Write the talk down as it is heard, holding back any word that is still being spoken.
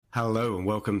Hello and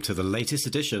welcome to the latest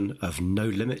edition of No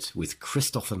Limit with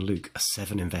Krzysztof and Luke, a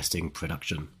 7 Investing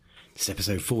production. This is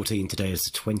episode 14. Today is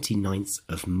the 29th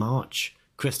of March.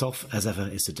 Krzysztof, as ever,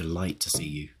 it's a delight to see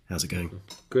you. How's it going?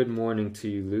 Good morning to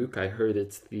you, Luke. I heard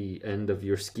it's the end of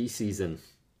your ski season.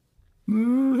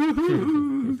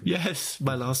 Yes,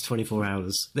 my last 24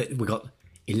 hours. We got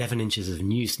 11 inches of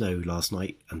new snow last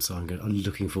night, and so I'm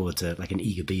looking forward to, like an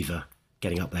eager beaver,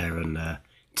 getting up there and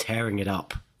tearing it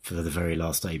up for the very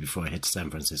last day before I head to San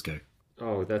Francisco.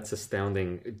 Oh, that's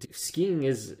astounding. Skiing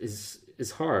is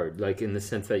hard, like in the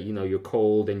sense that, you know, you're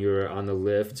cold and you're on the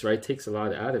lifts, right? It takes a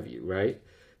lot out of you, right?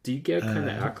 Do you get kind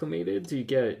of acclimated? Do you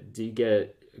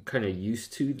get kind of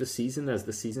used to the season as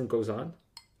the season goes on?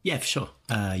 Yeah, for sure.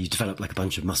 You develop like a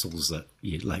bunch of muscles that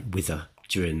you like wither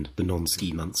during the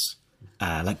non-ski months.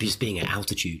 Like just being at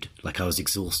altitude, like I was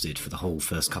exhausted for the whole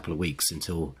first couple of weeks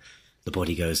until the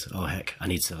body goes, oh heck, I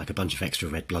need like a bunch of extra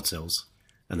red blood cells,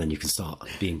 and then you can start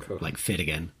being like fit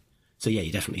again. So yeah,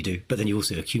 you definitely do. But then you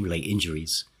also accumulate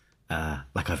injuries.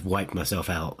 Like I've wiped myself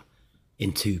out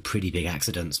in 2 pretty big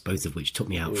accidents, both of which took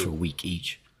me out for a week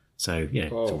each. So yeah,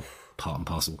 it's all part and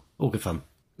parcel. All good fun.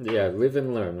 Yeah, live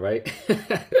and learn, right?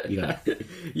 You got it.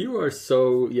 You are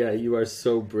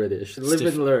so British. Live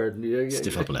and learn.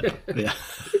 Stiff upper lip. Yeah.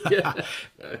 Yeah.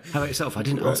 How about yourself? I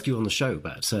didn't ask you on the show,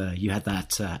 but you had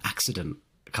that accident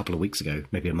a couple of weeks ago,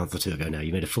 maybe a month or 2 ago now.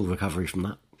 You made a full recovery from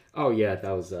that. Oh yeah,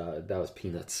 that was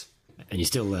peanuts. And you're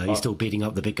still beating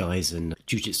up the big guys in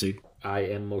jiu-jitsu. I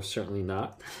am most certainly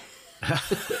not.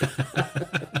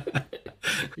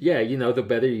 Yeah, you know, the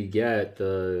better you get,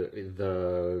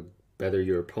 the better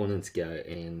your opponents get.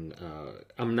 And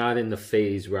I'm not in the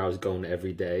phase where I was going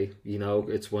every day. You know,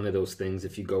 it's one of those things,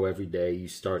 if you go every day, you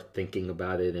start thinking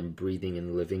about it and breathing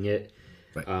and living it.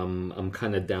 Right. I'm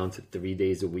kind of down to 3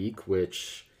 days a week,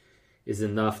 which is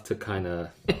enough to kind of...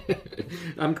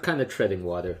 I'm kind of treading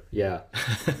water, yeah.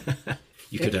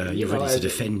 You're ready to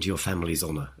defend your family's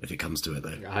honor if it comes to it,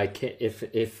 though. I can't.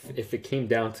 If it came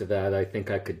down to that, I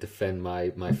think I could defend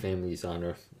my family's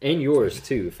honor and yours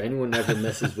too. If anyone ever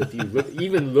messes with you,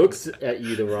 even looks at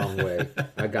you the wrong way,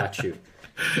 I got you.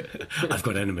 I've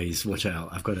got enemies. Watch out!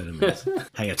 I've got enemies.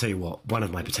 Hey, I tell you what. One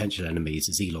of my potential enemies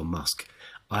is Elon Musk.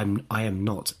 I am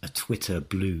not a Twitter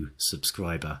Blue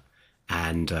subscriber,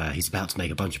 and he's about to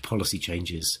make a bunch of policy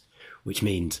changes, which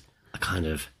means I kind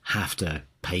of have to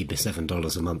pay the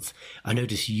 $7 a month. I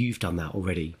notice you've done that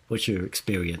already. What's your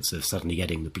experience of suddenly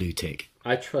getting the blue tick?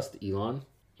 I trust Elon,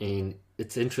 and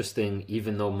it's interesting,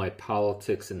 even though my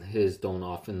politics and his don't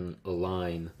often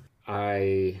align.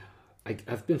 I've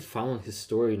been following his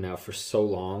story now for so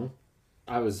long.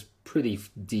 I was pretty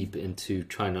deep into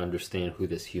trying to understand who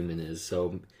this human is,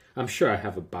 so I'm sure I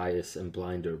have a bias and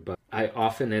blinder, but I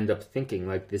often end up thinking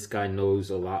like this guy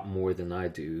knows a lot more than I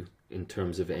do in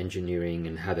terms of engineering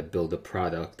and how to build a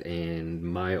product, and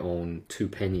my own 2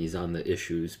 pennies on the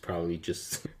issues probably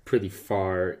just pretty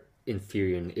far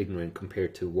inferior and ignorant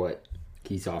compared to what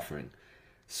he's offering.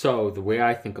 So the way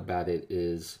I think about it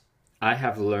is I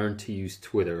have learned to use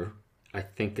Twitter, I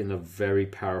think, in a very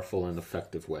powerful and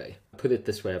effective way. Put it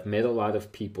this way, I've met a lot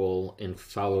of people and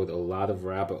followed a lot of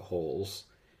rabbit holes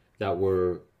that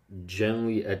were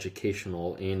generally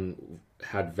educational and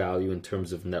had value in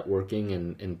terms of networking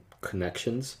and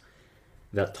connections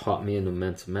that taught me an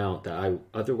immense amount that I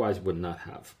otherwise would not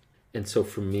have. And so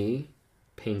for me,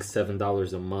 paying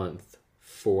 $7 a month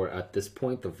for, at this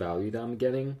point, the value that I'm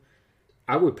getting,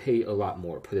 I would pay a lot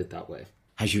more, put it that way.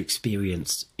 Has your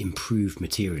experience improved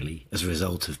materially as a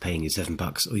result of paying your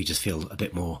 $7, or you just feel a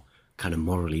bit more kind of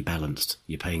morally balanced?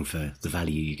 You're paying for the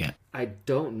value you get. I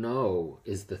don't know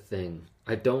is the thing.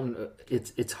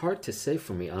 It's hard to say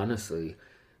for me, honestly,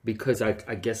 because I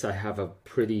guess I have a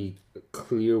pretty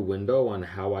clear window on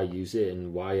how I use it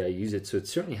and why I use it. So it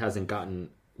certainly hasn't gotten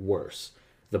worse.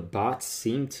 The bots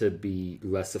seem to be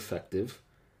less effective.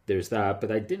 There's that,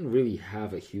 but I didn't really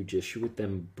have a huge issue with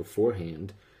them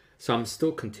beforehand. So I'm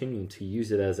still continuing to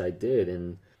use it as I did,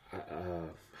 and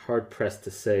hard pressed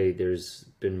to say there's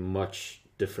been much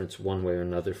difference one way or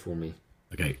another for me.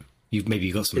 Okay, you've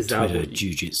got some Twitter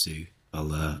jiu-jitsu. I'll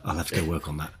have to go work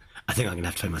on that. I think I'm gonna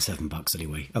have to pay my $7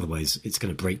 anyway. Otherwise, it's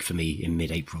gonna break for me in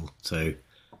mid-April. So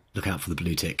look out for the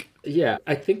blue tick. Yeah,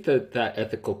 I think that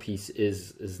ethical piece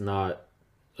is not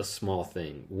a small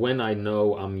thing. When I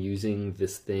know I'm using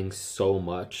this thing so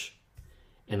much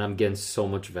and I'm getting so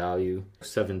much value,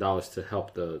 $7 to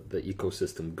help the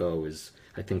ecosystem go is,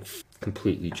 I think,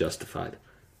 completely justified.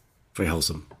 Very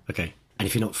wholesome. Okay. And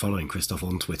if you're not following Krzysztof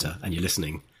on Twitter and you're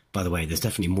listening, by the way, there's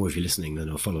definitely more of you listening than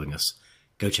are following us.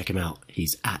 Go check him out.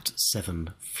 He's at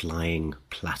 7 Flying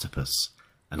Platypus.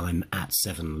 And I'm at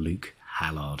 7 Luke.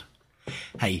 Hallard.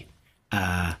 Hey,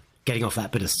 getting off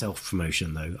that bit of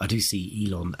self-promotion, though, I do see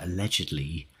Elon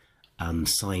allegedly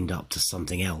signed up to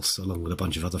something else along with a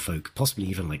bunch of other folk, possibly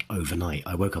even like overnight.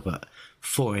 I woke up at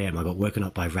 4 a.m. I got woken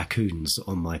up by raccoons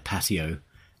on my patio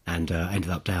and ended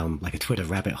up down like a Twitter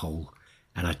rabbit hole.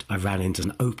 And I ran into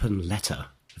an open letter.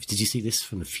 Did you see this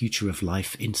from the Future of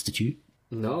Life Institute?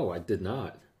 No, I did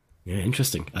not. Yeah,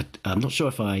 interesting. I'm not sure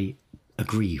if I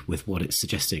agree with what it's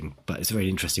suggesting, but it's a very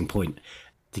interesting point.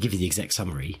 To give you the exact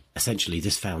summary, essentially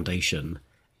this foundation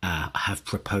have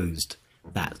proposed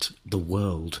that the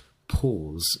world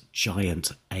pause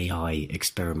giant AI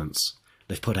experiments.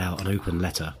 They've put out an open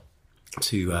letter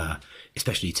to,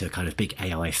 especially to kind of big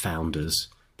AI founders,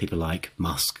 people like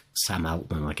Musk, Sam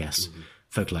Altman, I guess,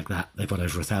 folk like that. They've got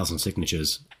over 1,000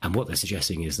 signatures. And what they're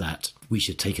suggesting is that we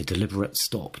should take a deliberate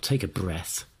stop, take a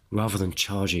breath, rather than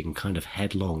charging kind of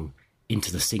headlong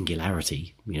into the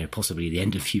singularity, possibly the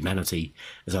end of humanity,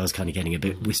 as I was kind of getting a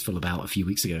bit wistful about a few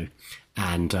weeks ago,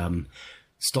 and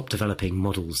stop developing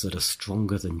models that are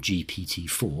stronger than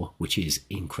GPT-4, which is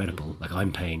incredible. Like,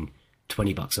 I'm paying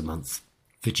 $20 a month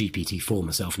for GPT-4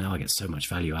 myself now. I get so much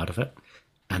value out of it.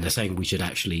 And they're saying we should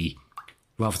actually,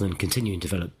 rather than continuing to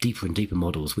develop deeper and deeper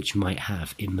models which might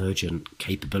have emergent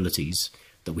capabilities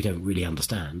that we don't really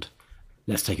understand,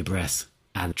 let's take a breath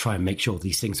and try and make sure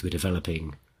these things we're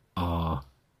developing are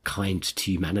kind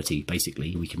to humanity.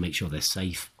 Basically, we can make sure they're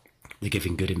safe, they're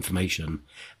giving good information,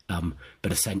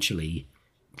 but essentially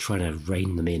trying to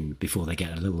rein them in before they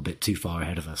get a little bit too far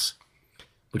ahead of us.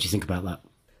 What do you think about that?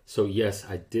 So yes,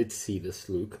 I did see this,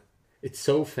 Luke. It's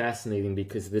so fascinating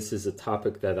because this is a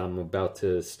topic that I'm about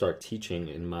to start teaching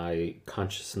in my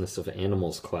Consciousness of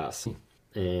Animals class.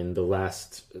 And the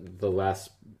last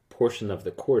portion of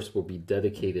the course will be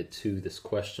dedicated to this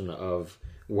question of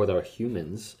what are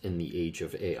humans in the age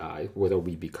of AI? What are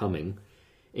we becoming?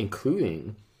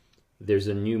 Including, there's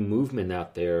a new movement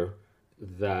out there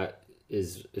that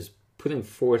is putting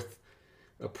forth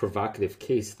a provocative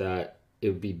case that it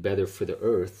would be better for the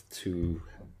Earth to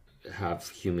have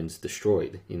humans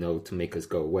destroyed, to make us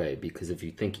go away. Because if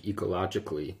you think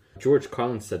ecologically, George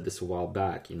Carlin said this a while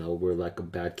back, we're like a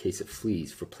bad case of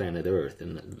fleas for planet Earth,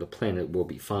 and the planet will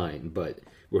be fine, but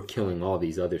we're killing all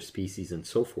these other species and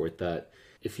so forth. That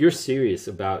if you're serious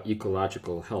about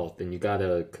ecological health, then you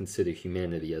gotta consider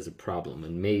humanity as a problem,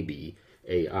 and maybe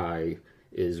AI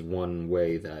is one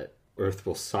way that Earth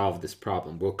will solve this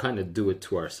problem. We'll kind of do it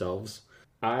to ourselves.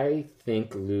 I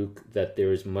think, Luke, that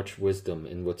there is much wisdom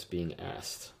in what's being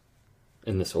asked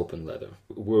in this open letter.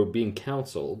 We're being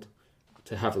counseled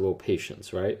to have a little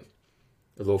patience, right?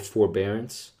 A little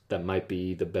forbearance, that might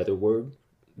be the better word,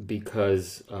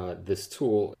 because this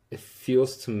tool, it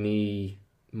feels to me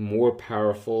more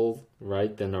powerful,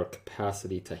 right, than our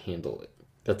capacity to handle it.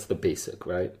 That's the basic,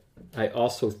 right? I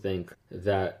also think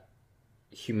that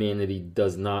humanity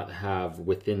does not have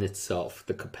within itself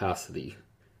the capacity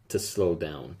to slow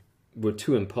down. We're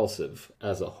too impulsive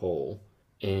as a whole.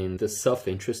 And the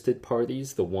self-interested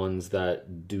parties, the ones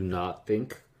that do not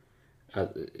think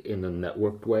in a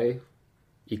networked way,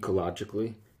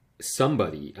 ecologically,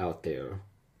 somebody out there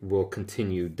will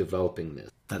continue developing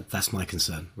this. That's my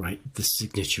concern, right? The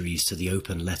signatories to the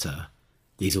open letter,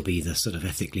 these will be the sort of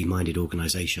ethically minded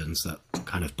organizations that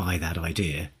kind of buy that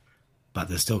idea, but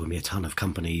there's still going to be a ton of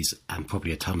companies and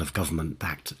probably a ton of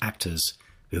government-backed actors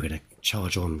who are going to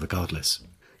charge on regardless.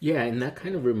 Yeah, and that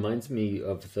kind of reminds me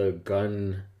of the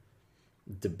gun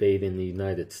debate in the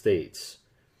United States.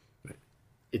 Right.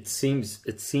 It seems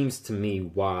to me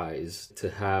wise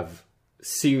to have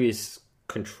serious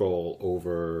control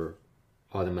over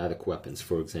automatic weapons,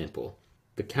 for example.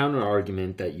 The counter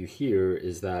argument that you hear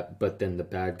is that, but then the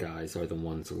bad guys are the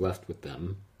ones left with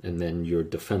them, and then you're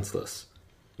defenseless.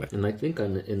 Right. And I think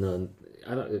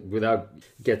without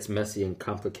gets messy and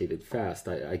complicated fast,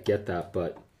 I get that,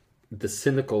 but the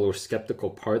cynical or skeptical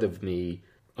part of me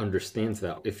understands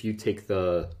that. If you take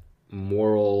the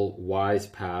moral, wise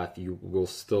path, you will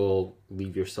still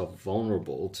leave yourself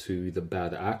vulnerable to the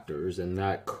bad actors, and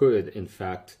that could, in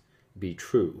fact, be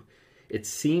true. It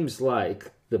seems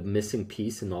like the missing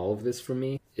piece in all of this for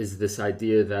me is this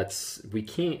idea that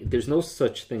there's no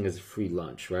such thing as a free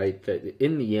lunch, right? That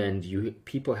in the end,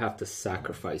 people have to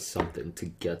sacrifice something to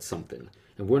get something.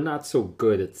 And we're not so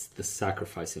good at the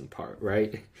sacrificing part,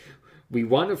 right? We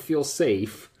want to feel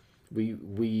safe. We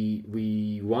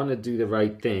want to do the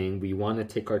right thing. We want to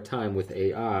take our time with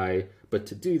AI, but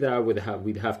to do that,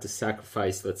 we'd have to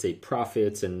sacrifice, let's say,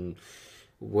 profits and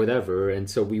whatever. And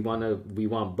so we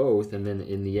want both. And then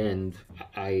in the end,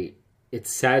 it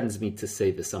saddens me to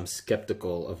say this, I'm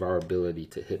skeptical of our ability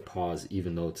to hit pause,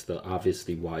 even though it's the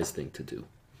obviously wise thing to do.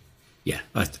 Yeah,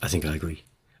 I think I agree.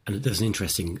 And there's an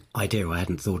interesting idea I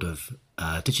hadn't thought of.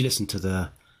 Did you listen to the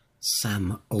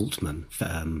Sam Altman,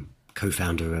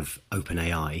 co-founder of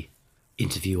OpenAI,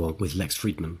 interview with Lex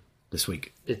Friedman this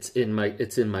week? It's in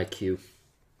my queue.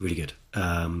 Really good.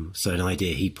 So an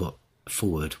idea he put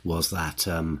forward was that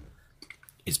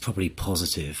it's probably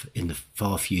positive in the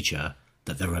far future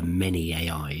that there are many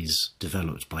AIs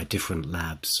developed by different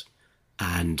labs,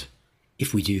 and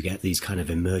if we do get these kind of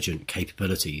emergent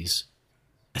capabilities,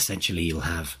 essentially you'll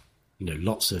have,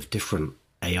 lots of different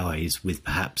AIs with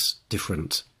perhaps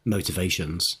different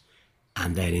motivations,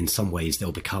 and then in some ways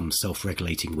they'll become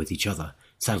self-regulating with each other.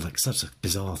 Sounds like such a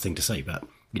bizarre thing to say, but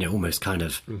almost kind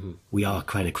of we are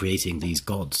kind of creating these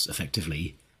gods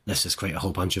effectively. Let's just create a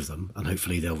whole bunch of them, and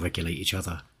hopefully they'll regulate each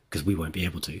other, because we won't be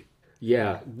able to.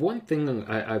 Yeah, one thing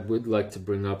I would like to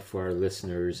bring up for our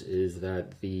listeners is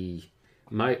that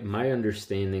my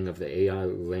understanding of the AI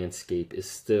landscape is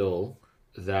still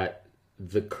that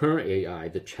the current AI,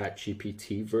 the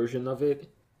ChatGPT version of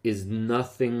it, is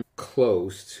nothing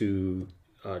close to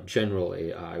general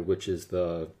AI, which is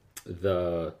the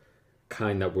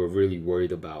kind that we're really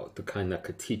worried about, the kind that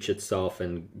could teach itself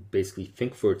and basically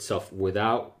think for itself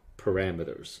without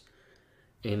parameters.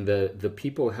 And the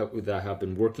people that have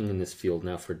been working in this field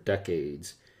now for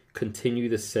decades continue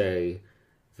to say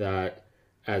that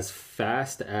as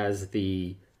fast as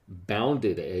the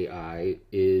bounded AI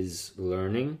is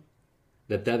learning,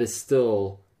 that is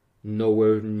still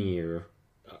nowhere near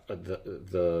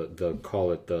the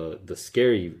call it the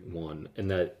scary one,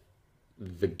 and that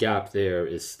the gap there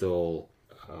is still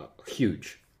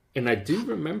huge. And I do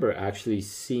remember actually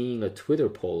seeing a Twitter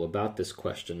poll about this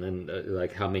question, and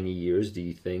like, how many years do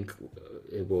you think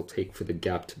it will take for the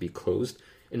gap to be closed?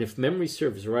 And if memory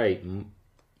serves right,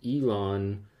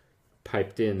 Elon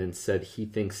piped in and said he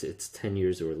thinks it's 10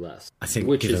 years or less. I think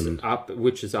which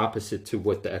is opposite to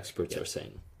what the experts are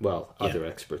saying. Well, other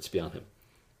experts beyond him.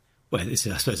 Well, I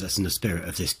suppose that's in the spirit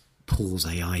of this Paul's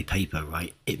AI paper,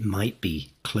 right? It might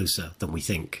be closer than we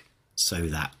think, so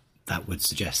that would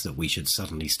suggest that we should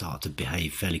suddenly start to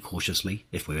behave fairly cautiously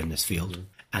if we're in this field.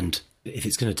 And if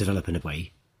it's going to develop in a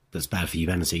way that's bad for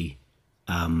humanity,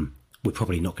 we're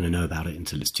probably not going to know about it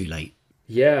until it's too late.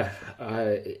 Yeah,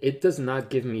 it does not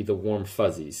give me the warm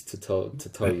fuzzies, to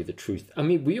tell you the truth. I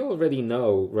mean, we already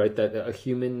know, right, that a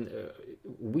human,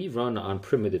 we run on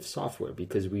primitive software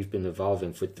because we've been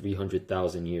evolving for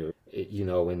 300,000 years,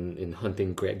 in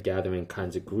hunting, gathering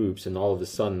kinds of groups. And all of a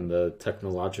sudden, the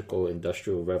technological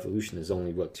industrial revolution is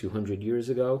only, 200 years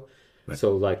ago? Right.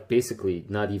 So, basically,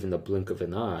 not even a blink of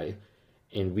an eye.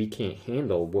 And we can't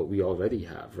handle what we already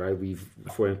have, right?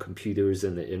 For in computers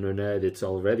and the internet, it's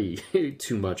already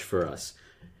too much for us.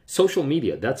 Social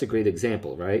media, that's a great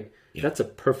example, right? Yeah. That's a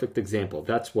perfect example.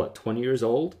 That's 20 years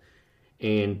old?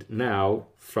 And now,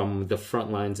 from the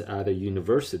front lines at a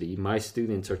university, my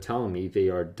students are telling me they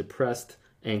are depressed,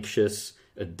 anxious,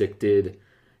 addicted.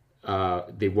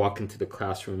 They walk into the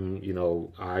classroom,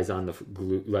 eyes on the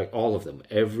glue, all of them,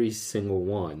 every single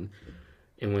one.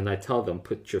 And when I tell them,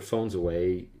 put your phones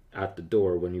away at the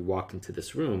door when you walk into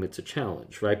this room, it's a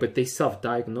challenge, right? But they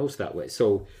self-diagnose that way.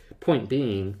 So point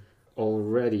being,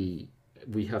 already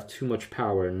we have too much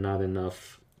power and not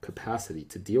enough capacity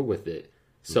to deal with it.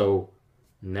 So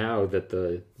now that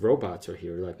the robots are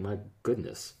here, my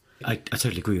goodness. I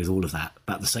totally agree with all of that.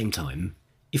 But at the same time,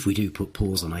 if we do put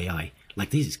pause on AI,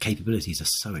 these capabilities are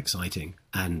so exciting.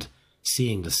 And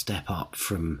seeing the step up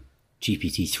from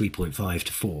GPT 3.5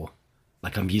 to 4,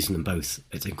 I'm using them both,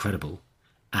 it's incredible.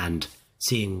 And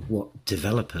seeing what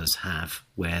developers have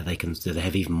where they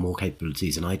have even more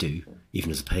capabilities than I do, even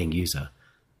as a paying user.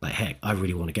 Heck, I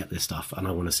really want to get this stuff, and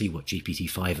I want to see what GPT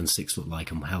 5 and 6 look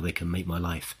like and how they can make my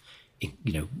life,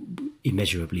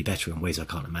 immeasurably better in ways I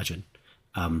can't imagine.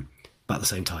 But at the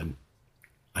same time,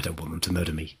 I don't want them to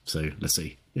murder me. So let's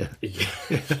see. Yeah.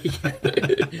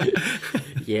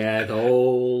 Yeah, the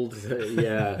old,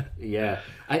 yeah.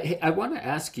 I want to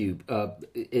ask you,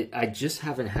 I just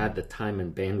haven't had the time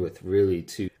and bandwidth really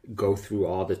to go through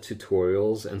all the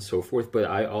tutorials and so forth, but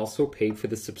I also paid for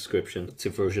the subscription to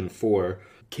version 4.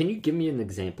 Can you give me an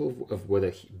example of what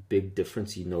a big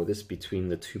difference you notice between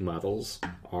the two models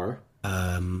are?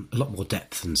 A lot more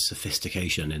depth and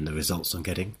sophistication in the results I'm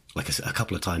getting. A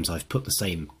couple of times I've put the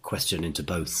same question into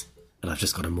both, and I've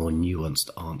just got a more nuanced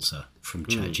answer from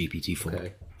ChatGPT 4.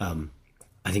 Okay.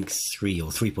 I think 3 or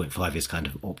 3.5 is kind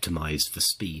of optimized for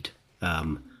speed.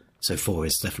 So 4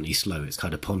 is definitely slow. It's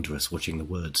kind of ponderous watching the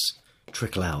words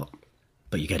trickle out,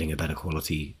 but you're getting a better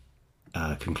quality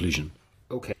conclusion.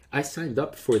 Okay. I signed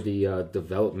up for the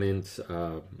development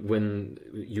when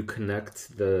you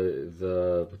connect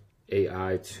the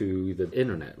AI to the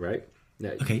internet, right?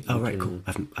 Okay. Oh, right. Cool.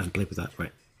 I haven't played with that.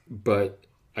 Right. But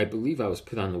I believe I was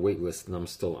put on the wait list and I'm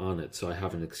still on it, so I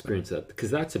haven't experienced that,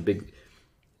 because that's a big.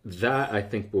 That I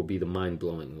think will be the mind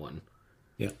blowing one.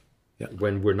 Yeah. Yeah.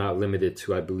 When we're not limited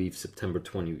to, I believe, September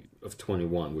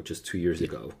 21, which is 2 years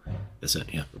ago. That's it.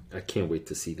 Yeah. I can't wait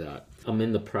to see that. I'm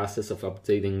in the process of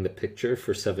updating the picture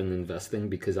for 7 Investing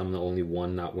because I'm the only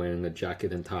one not wearing a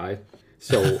jacket and tie.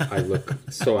 So I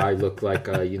look like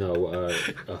a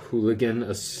hooligan,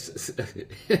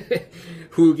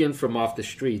 hooligan from off the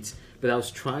streets. But I was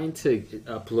trying to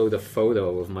upload a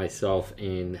photo of myself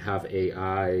and have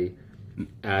AI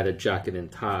add a jacket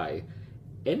and tie.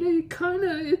 And it kind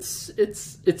of it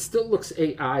still looks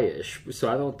AI-ish, so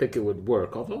I don't think it would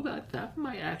work. Although that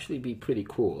might actually be pretty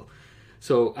cool.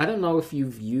 So I don't know if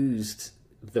you've used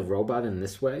the robot in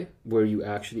this way, where you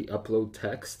actually upload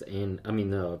text and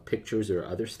pictures or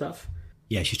other stuff.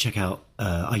 Yeah, you should check out.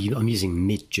 I'm using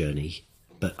Midjourney,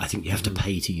 but I think you have to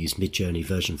pay to use Midjourney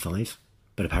version 5.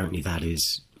 But apparently that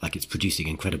is it's producing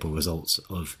incredible results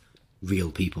of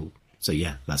real people. So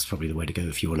yeah, that's probably the way to go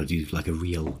if you want to do like a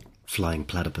real flying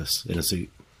platypus in a suit.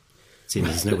 Seeing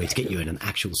there's no way to get you in an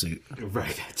actual suit.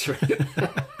 Right, that's right.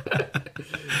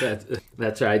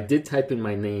 That's right. I did type in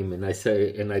my name and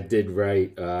I did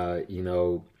write,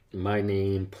 my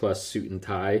name plus suit and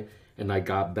tie, and I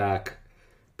got back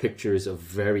pictures of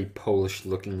very Polish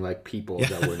looking like people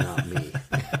that were not me.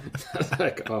 I was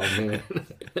like, oh man.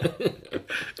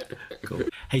 Cool.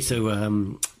 Hey, so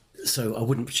I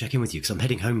wouldn't check in with you because I'm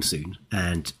heading home soon,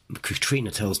 and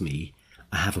Katrina tells me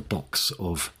I have a box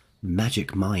of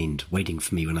Magic Mind waiting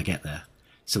for me when I get there.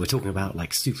 So we're talking about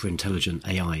like super intelligent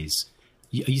AIs.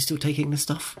 Are you still taking this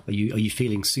stuff? Are you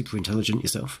feeling super intelligent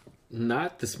yourself?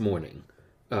 Not this morning.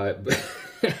 I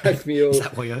feel. Is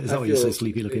that why you're so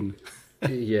sleepy looking?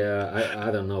 Yeah,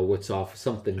 I don't know what's off.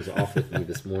 Something's off with me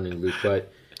this morning, Luke.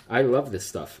 But I love this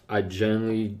stuff. I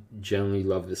generally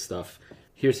love this stuff.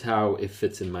 Here's how it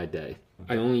fits in my day.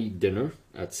 I only eat dinner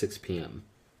at 6 p.m.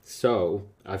 So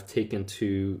I've taken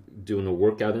to doing a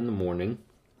workout in the morning.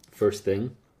 First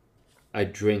thing, I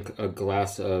drink a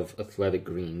glass of athletic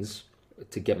greens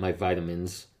to get my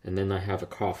vitamins. And then I have a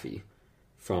coffee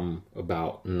from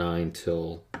about 9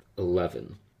 till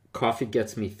 11. Coffee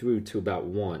gets me through to about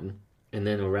 1. And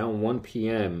then around 1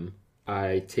 p.m.,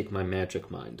 I take my Magic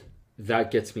Mind.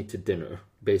 That gets me to dinner.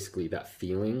 Basically, the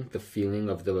feeling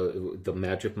of the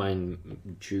Magic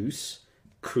Mind juice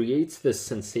creates this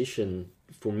sensation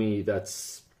for me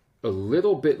that's a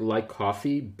little bit like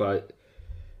coffee, but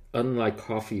unlike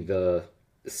coffee,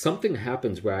 something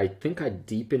happens where I think I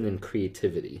deepen in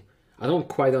creativity. I don't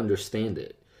quite understand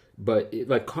it, but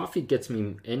like coffee gets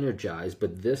me energized,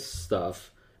 but this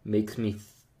stuff makes me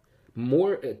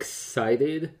more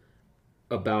excited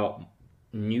about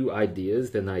new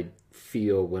ideas than I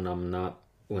feel when I'm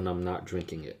not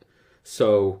drinking it.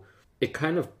 So it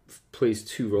kind of plays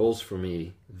 2 roles for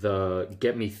me. The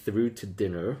get me through to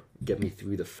dinner, get me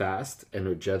through the fast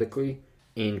energetically,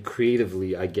 and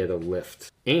creatively I get a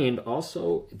lift. And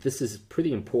also, this is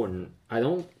pretty important, I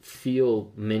don't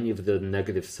feel many of the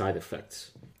negative side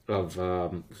effects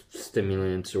of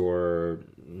stimulants or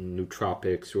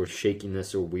nootropics or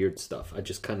shakiness or weird stuff. I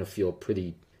just kind of feel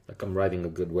pretty like I'm riding a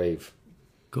good wave.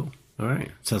 Cool. All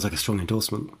right. Sounds like a strong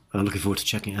endorsement. I'm looking forward to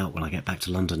checking it out when I get back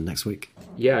to London next week.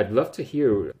 Yeah, I'd love to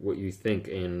hear what you think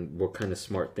and what kind of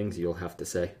smart things you'll have to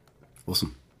say.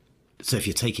 Awesome. So if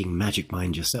you're taking Magic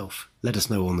Mind yourself, let us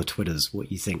know on the Twitters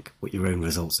what you think, what your own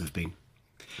results have been.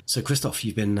 So Krzysztof,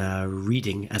 you've been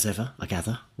reading as ever, I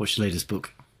gather. What's your latest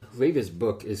book? The latest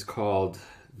book is called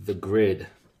The Grid,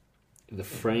 The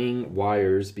Fraying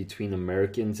Wires Between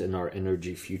Americans and Our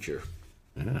Energy Future.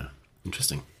 Yeah,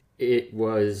 interesting. It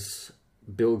was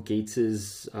Bill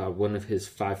Gates's one of his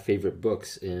 5 favorite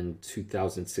books in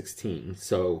 2016.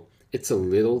 So it's a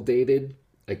little dated,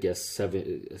 I guess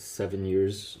 7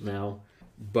 years now.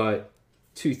 But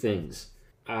 2 things.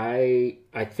 I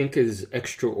think is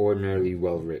extraordinarily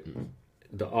well written.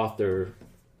 The author,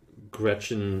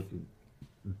 Gretchen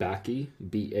Bakke,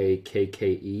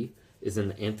 Bakke, is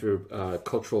an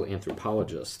cultural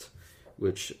anthropologist,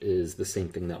 which is the same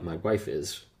thing that my wife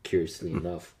is, curiously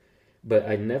enough. But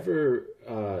I never,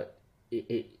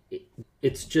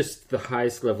 it's just the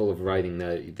highest level of writing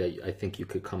that I think you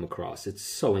could come across. It's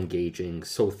so engaging,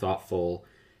 so thoughtful,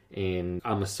 and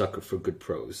I'm a sucker for good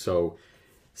prose. So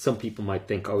some people might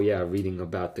think, oh yeah, reading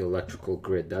about the electrical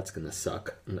grid, that's going to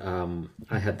suck.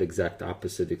 I had the exact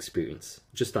opposite experience,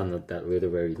 just on that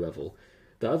literary level.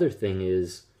 The other thing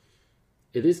is,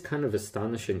 it is kind of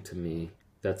astonishing to me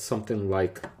that something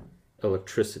like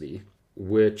electricity,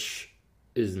 which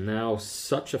is now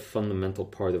such a fundamental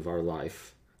part of our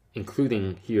life,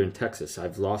 including here in Texas.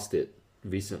 I've lost it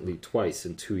recently twice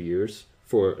in 2 years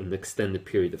for an extended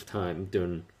period of time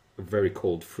during a very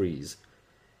cold freeze.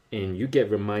 And you get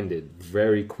reminded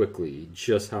very quickly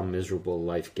just how miserable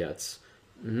life gets.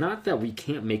 Not that we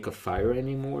can't make a fire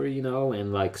anymore,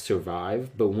 and like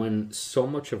survive, but when so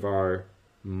much of our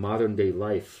modern day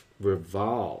life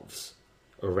revolves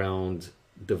around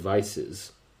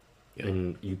devices,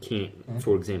 and you can't,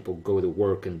 for example, go to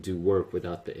work and do work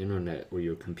without the internet or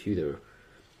your computer.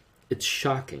 It's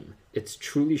shocking. It's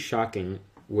truly shocking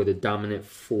what a dominant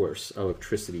force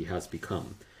electricity has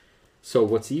become. So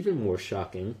what's even more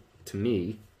shocking to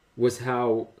me was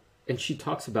how, and she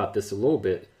talks about this a little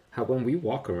bit, how when we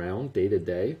walk around day to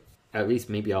day, at least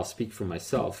maybe I'll speak for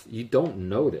myself, you don't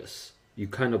notice. You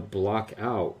kind of block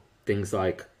out things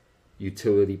like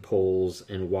utility poles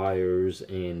and wires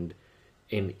and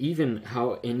even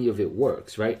how any of it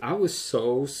works, right? I was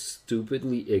so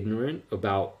stupidly ignorant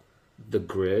about the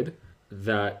grid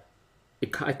that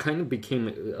I kind of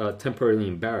became temporarily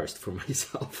embarrassed for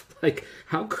myself. Like,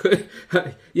 how could,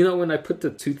 when I put the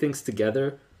two things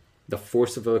together, the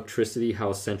force of electricity,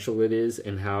 how essential it is,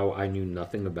 and how I knew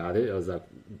nothing about it, I was like,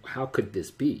 how could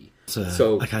this be?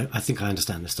 So okay, I think I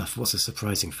understand this stuff. What's a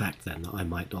surprising fact then that I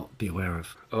might not be aware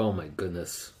of? Oh my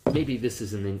goodness. Maybe this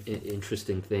is an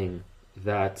interesting thing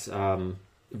that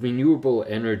renewable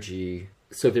energy,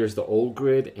 so there's the old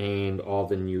grid and all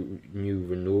the new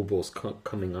renewables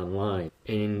coming online.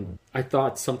 And I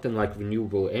thought something like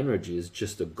renewable energy is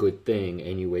just a good thing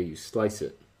any way you slice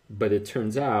it. But it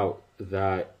turns out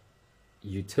that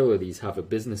utilities have a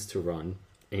business to run,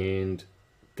 and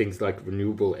things like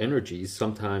renewable energies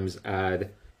sometimes add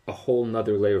a whole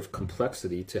nother layer of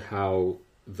complexity to how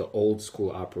the old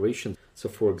school operations. So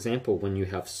for example, when you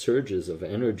have surges of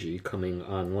energy coming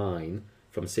online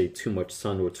from, say, too much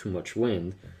sun or too much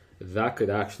wind, that could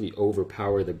actually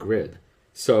overpower the grid.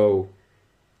 So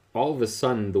all of a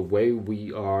sudden, the way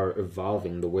we are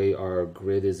evolving, the way our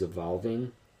grid is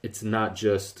evolving, it's not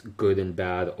just good and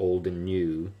bad, old and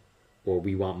new, or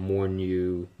we want more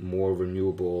new, more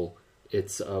renewable.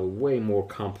 It's a way more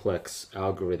complex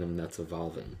algorithm that's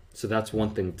evolving. So that's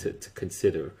one thing to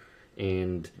consider.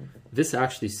 And this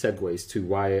actually segues to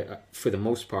why, for the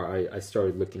most part, I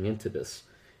started looking into this.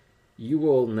 You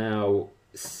will now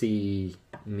see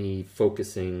me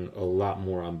focusing a lot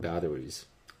more on batteries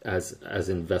as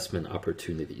investment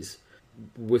opportunities.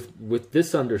 With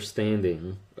this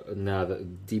understanding, now the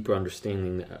deeper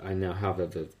understanding that I now have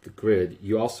of the grid,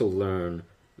 you also learn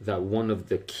that one of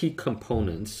the key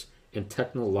components and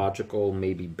technological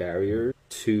maybe barrier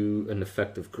to an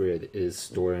effective grid is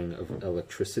storing of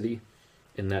electricity,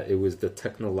 and that it was the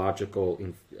technological,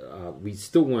 we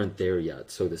still weren't there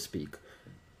yet, so to speak,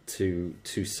 to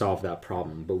solve that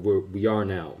problem, but we are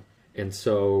now. And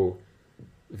so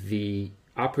the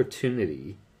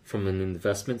opportunity from an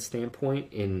investment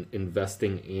standpoint in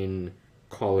investing in,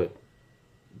 call it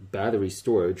battery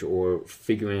storage, or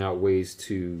figuring out ways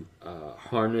to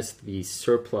harness the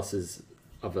surpluses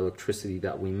of electricity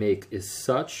that we make, is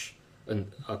such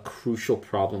a crucial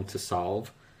problem to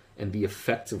solve. And the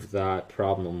effects of that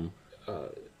problem,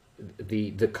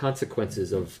 the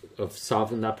consequences of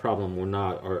solving that problem or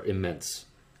not are immense,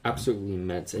 absolutely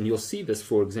immense. And you'll see this,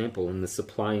 for example, in the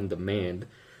supply and demand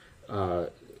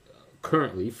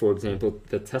currently, for example,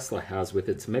 that Tesla has with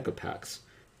its megapacks.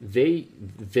 They,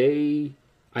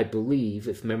 I believe,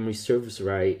 if memory serves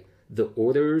right, the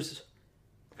orders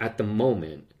at the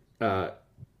moment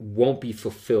won't be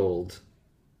fulfilled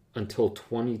until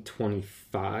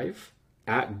 2025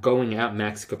 going at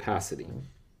max capacity.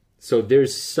 So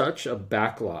there's such a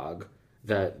backlog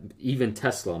that even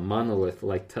Tesla, a monolith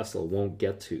like Tesla, won't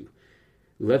get to,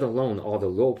 let alone all the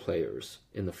low players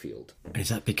in the field. Is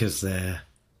that because their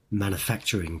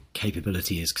manufacturing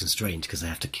capability is constrained because they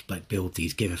have to build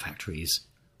these gigafactories,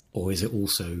 or is it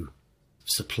also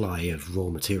supply of raw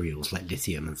materials like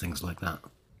lithium and things like that?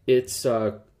 It's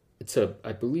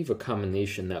I believe a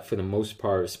combination that, for the most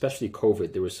part, especially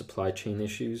COVID, there were supply chain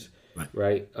issues,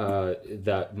 right?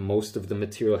 That most of the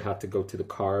material had to go to the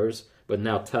cars, but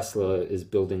now Tesla is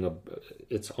building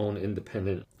its own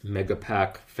independent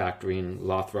megapack factory in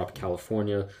Lothrop,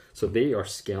 California, so they are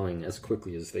scaling as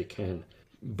quickly as they can.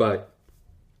 But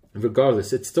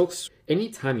regardless, it's still,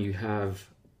 anytime you have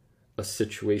a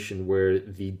situation where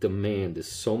the demand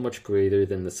is so much greater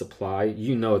than the supply,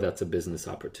 you know that's a business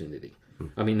opportunity.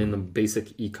 I mean, in the basic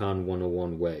Econ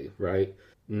 101 way, right?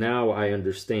 Now I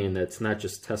understand that it's not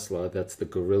just Tesla that's the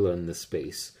gorilla in this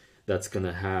space that's going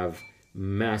to have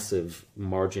massive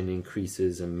margin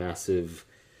increases and massive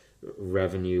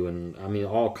revenue, and I mean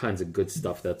all kinds of good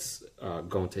stuff that's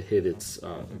going to hit its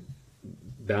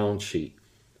balance sheet.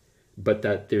 But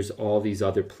that there's all these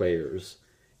other players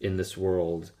in this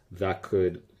world that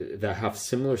have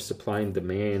similar supply and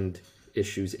demand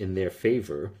issues in their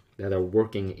favor, that are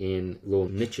working in little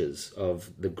niches of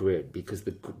the grid, because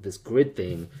this grid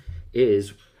thing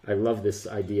is, I love this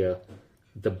idea,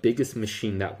 the biggest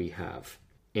machine that we have,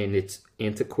 and it's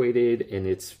antiquated and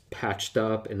it's patched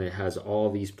up and it has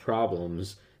all these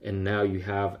problems, and now you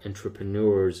have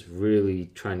entrepreneurs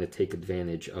really trying to take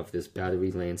advantage of this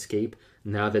battery landscape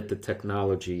now that the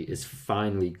technology is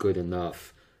finally good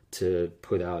enough to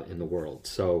put out in the world.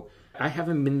 So I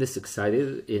haven't been this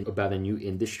excited about a new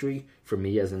industry for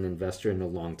me as an investor in a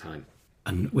long time.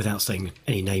 And without saying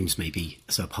any names, maybe,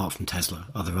 so apart from Tesla,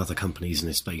 are there other companies in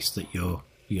this space that you're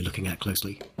looking at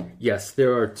closely? Yes,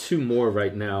 there are two more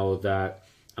right now that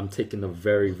I'm taking a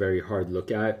very, very hard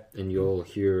look at, and you'll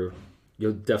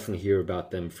definitely hear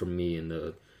about them from me in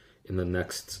the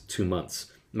next 2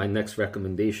 months. My next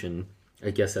recommendation,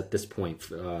 I guess at this point,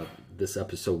 this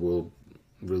episode will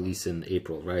release in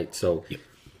April, right? So yep.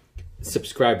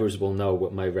 Subscribers will know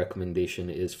what my recommendation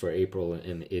is for April,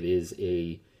 and it is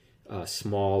a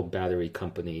small battery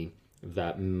company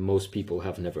that most people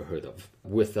have never heard of,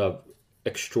 with a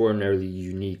extraordinarily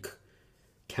unique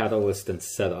catalyst and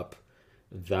setup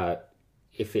that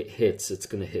if it hits, it's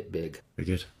going to hit big. Very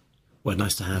good. Well,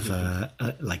 nice to have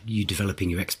like you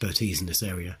developing your expertise in this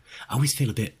area. I always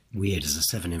feel a bit weird as a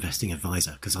 7 investing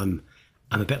advisor, because I'm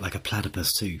a bit like a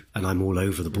platypus too, and I'm all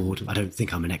over the board. I don't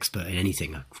think I'm an expert in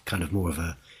anything. I'm kind of more of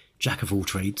a jack of all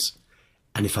trades.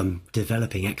 And if I'm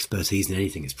developing expertise in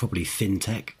anything, it's probably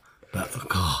fintech. But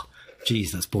oh,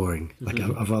 geez, that's boring. Like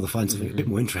I'd rather find something a bit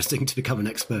more interesting to become an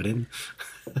expert in.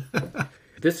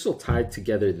 This will tie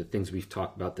together the things we've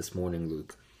talked about this morning,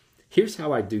 Luke. Here's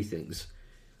how I do things.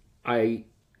 My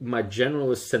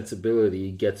generalist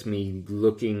sensibility gets me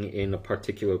looking in a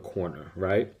particular corner,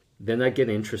 right? Then I get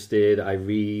interested. I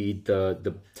read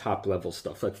the top level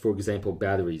stuff, like for example,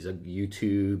 batteries, like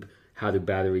YouTube, how do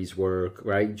batteries work,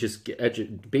 right? Just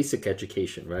basic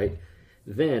education, right?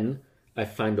 Then I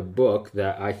find a book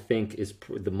that I think is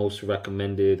the most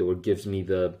recommended or gives me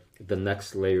the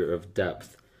next layer of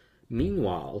depth.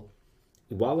 Meanwhile,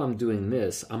 while I'm doing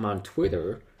this, I'm on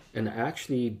Twitter, and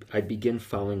I begin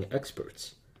following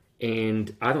experts.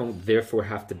 And I don't therefore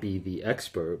have to be the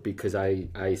expert, because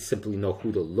I simply know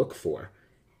who to look for.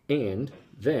 And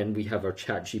then we have our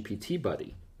ChatGPT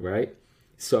buddy, right?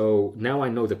 So now I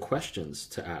know the questions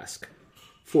to ask.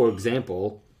 For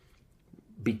example,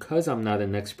 because I'm not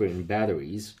an expert in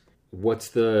batteries, what's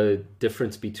the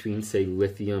difference between, say,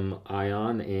 lithium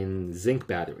ion and zinc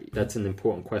battery? That's an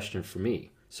important question for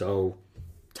me. So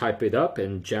type it up,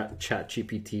 and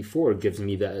ChatGPT-4 gives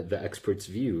me the expert's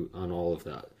view on all of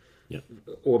that. Yep.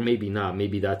 Or maybe not.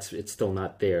 Maybe it's still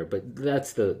not there. But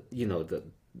that's the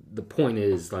point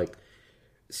is, like,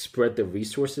 spread the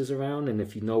resources around, and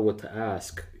if you know what to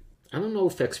ask, I don't know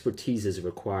if expertise is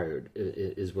required,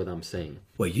 is what I'm saying.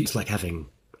 Well, it's like having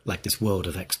like this world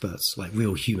of experts, like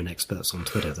real human experts on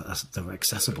Twitter that are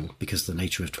accessible because of the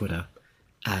nature of Twitter,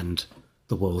 and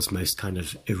the world's most kind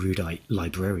of erudite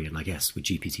librarian, I guess, with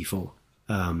GPT-4.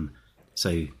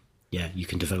 So yeah, you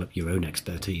can develop your own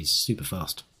expertise super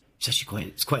fast. It's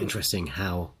actually quite interesting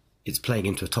how it's playing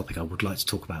into a topic I would like to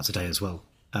talk about today as well,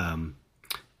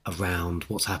 around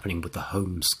what's happening with the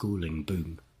homeschooling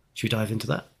boom. Should we dive into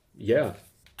that? Yeah.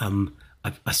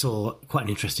 I saw quite an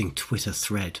interesting Twitter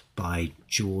thread by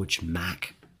George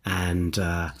Mack, and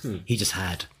he just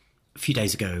had, a few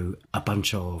days ago, a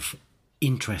bunch of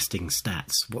interesting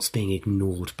stats, what's being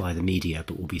ignored by the media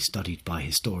but will be studied by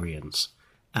historians.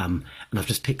 And I've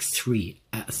just picked three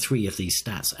of these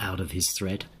stats out of his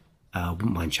thread. I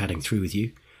wouldn't mind chatting through with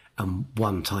you.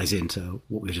 One ties into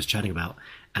what we were just chatting about,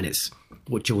 and it's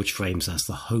what George frames as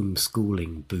the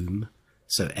homeschooling boom.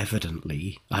 So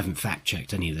evidently, I haven't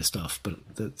fact-checked any of this stuff,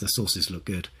 but the sources look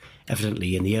good.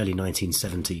 Evidently, in the early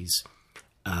 1970s,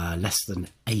 less than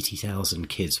 80,000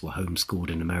 kids were homeschooled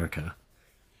in America.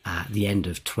 At the end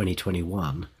of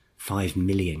 2021, 5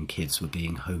 million kids were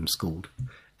being homeschooled.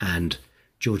 And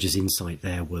George's insight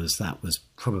there was that was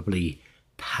probably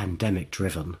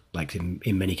pandemic-driven. Like in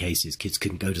many cases, kids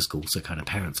couldn't go to school, so kind of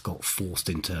parents got forced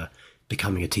into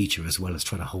becoming a teacher as well as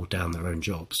trying to hold down their own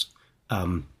jobs.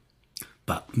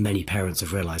 But many parents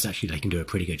have realised actually they can do a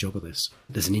pretty good job of this.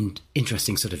 There's an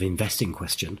interesting sort of investing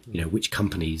question, which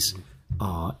companies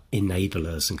are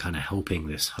enablers and kind of helping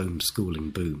this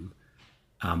homeschooling boom.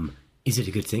 Is it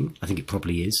a good thing? I think it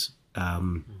probably is.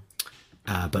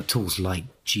 But tools like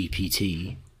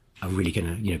GPT are really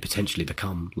going to, potentially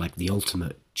become like the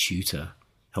ultimate tutor,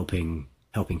 helping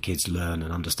kids learn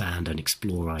and understand and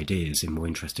explore ideas in more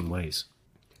interesting ways.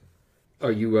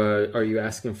 Are you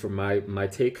asking for my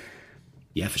take?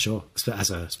 Yeah, for sure.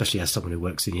 Especially as someone who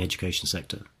works in the education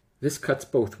sector. This cuts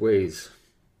both ways,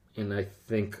 and I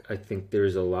think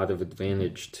there's a lot of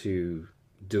advantage to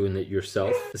doing it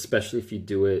yourself, especially if you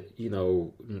do it,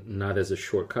 not as a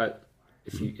shortcut.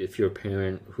 If you're a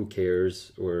parent who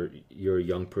cares, or you're a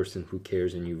young person who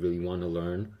cares and you really want to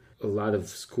learn, a lot of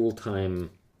school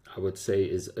time, I would say,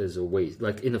 is a waste,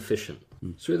 like inefficient.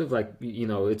 Sort of like,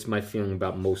 it's my feeling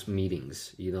about most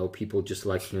meetings. People just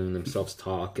like hearing themselves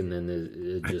talk, and then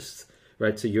it just,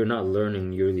 right? So you're not learning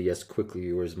nearly as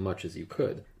quickly or as much as you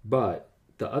could. But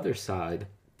the other side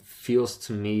feels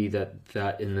to me that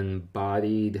an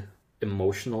embodied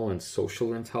emotional and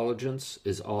social intelligence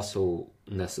is also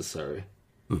necessary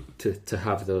to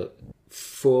have the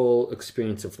full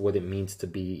experience of what it means to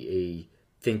be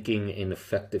a thinking and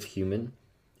effective human.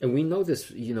 And we know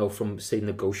this, from, say,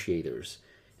 negotiators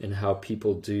and how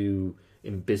people do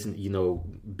in business,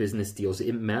 business deals.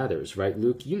 It matters, right,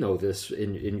 Luke? You know this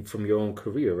in from your own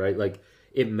career, right? Like,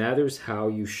 it matters how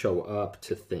you show up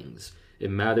to things. It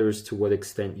matters to what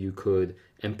extent you could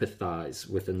empathize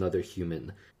with another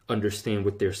human, understand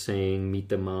what they're saying, meet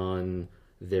them on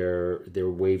their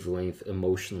wavelength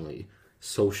emotionally,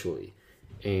 socially.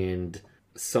 And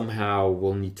somehow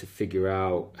we'll need to figure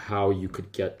out how you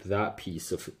could get that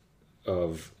piece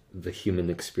of the human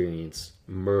experience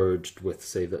merged with,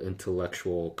 say, the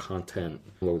intellectual content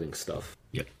loading stuff.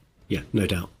 Yeah, no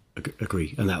doubt.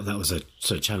 Agree. And that was a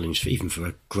sort of challenge even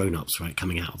for grown-ups, right?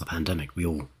 Coming out of the pandemic, we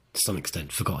all, to some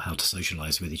extent, forgot how to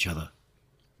socialize with each other.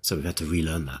 So we've had to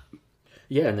relearn that.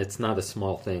 Yeah, and it's not a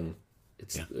small thing.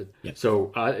 Yeah.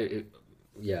 So I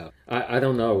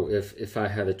don't know if I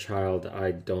had a child.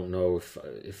 I don't know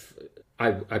if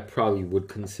I probably would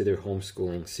consider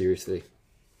homeschooling seriously.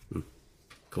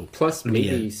 Cool. Plus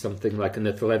maybe something like an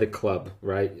athletic club,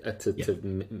 right?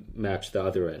 To match the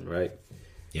other end, right?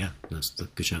 Yeah, that's a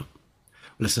good shout.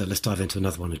 Let's dive into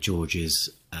another one of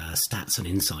George's stats and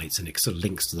insights, and it sort of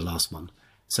links to the last one.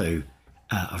 So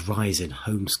a rise in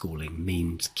homeschooling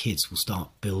means kids will start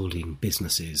building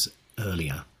businesses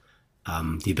earlier.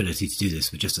 The ability to do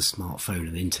this with just a smartphone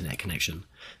and internet connection.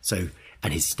 So,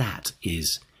 and his stat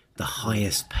is the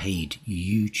highest paid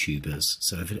YouTubers.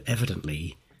 So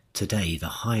evidently today, the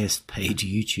highest paid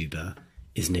YouTuber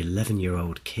is an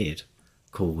 11-year-old kid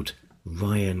called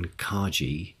Ryan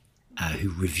Kaji,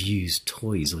 who reviews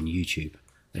toys on YouTube.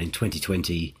 And in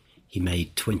 2020, he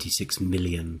made $26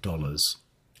 million.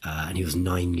 And he was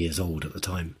 9 years old at the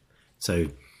time. So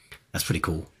that's pretty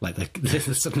cool. Like,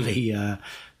 suddenly,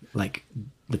 like,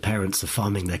 the parents are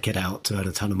farming their kid out to earn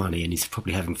a ton of money, and he's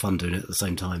probably having fun doing it at the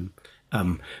same time.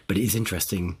 But it is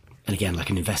interesting, and again, like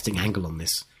an investing angle on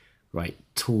this, right?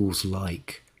 Tools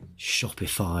like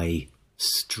Shopify,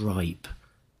 Stripe,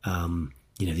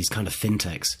 these kind of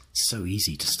fintechs, so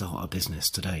easy to start a business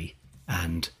today.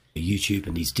 And YouTube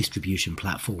and these distribution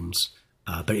platforms,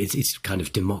 but it's kind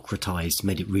of democratized,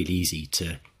 made it really easy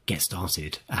to get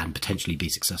started and potentially be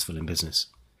successful in business.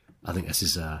 I think this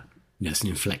is it's an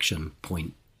inflection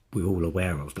point we're all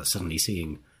aware of, but suddenly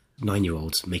seeing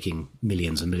 9-year-olds making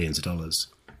millions and millions of dollars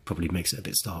probably makes it a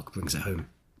bit stark, brings it home.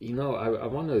 I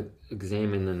want to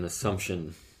examine an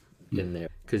assumption in there,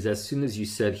 because as soon as you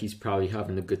said he's probably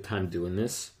having a good time doing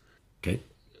this, okay.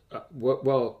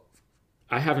 Well,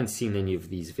 I haven't seen any of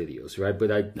these videos, right?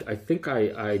 But I think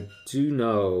I do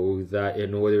know that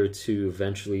in order to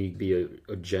eventually be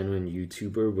a genuine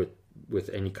YouTuber with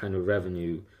any kind of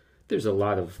revenue, there's a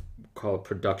lot of, call it,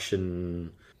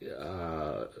 production.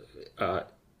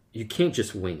 You can't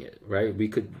just wing it, right? We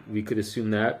could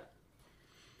assume that.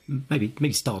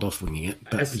 Maybe start off winging it,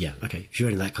 but okay. If you're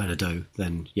in that kind of dough,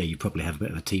 then you probably have a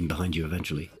bit of a team behind you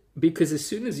eventually. Because as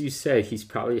soon as you say he's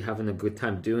probably having a good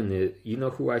time doing it, you know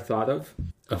who I thought of?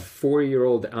 A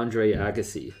 4-year-old Andre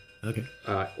Agassi. Okay.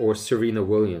 Or Serena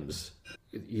Williams.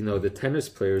 The tennis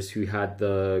players who had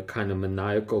the kind of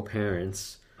maniacal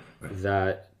parents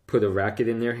that put a racket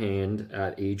in their hand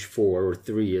at age 4 or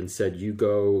 3 and said, you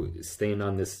go stand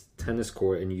on this tennis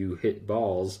court and you hit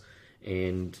balls.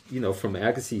 And, from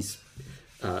Agassi's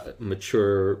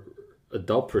mature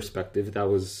adult perspective, that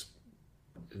was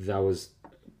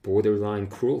borderline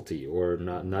cruelty, or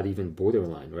not even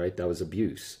borderline, right? That was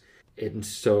abuse. And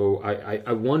so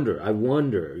I wonder,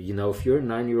 if you're a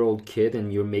 9-year-old kid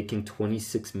and you're making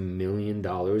 $26 million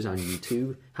on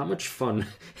YouTube, how much fun,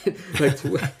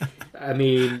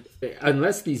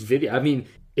 unless these videos,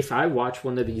 if I watch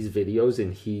one of these videos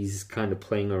and he's kind of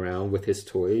playing around with his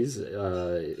toys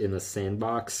in a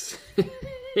sandbox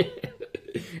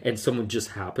and someone just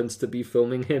happens to be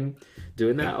filming him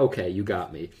doing that, okay, you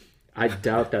got me. I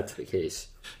doubt that's the case.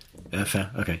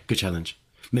 Fair. Okay, good challenge.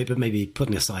 Maybe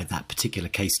putting aside that particular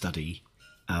case study,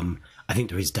 I think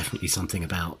there is definitely something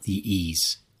about the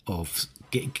ease of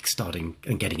starting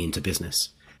and getting into business.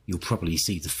 You'll probably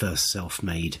see the first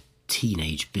self-made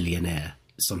teenage billionaire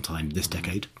sometime this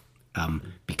decade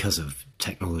because of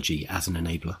technology as an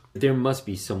enabler. There must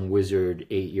be some wizard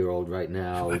 8-year-old right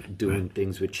now doing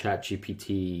things with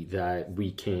ChatGPT that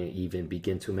we can't even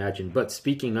begin to imagine. But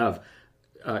speaking of,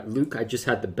 Luke, I just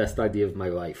had the best idea of my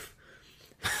life.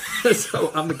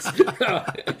 So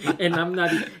and I'm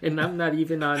not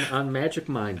even on Magic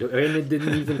Mind, and it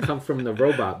didn't even come from the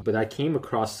robot. But I came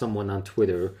across someone on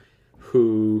Twitter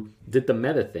who did the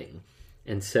meta thing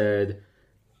and said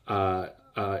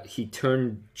he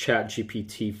turned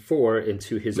ChatGPT 4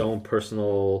 into his own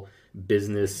personal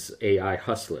business AI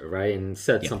hustler, right? And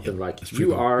said something like,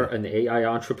 "You are an AI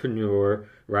entrepreneur,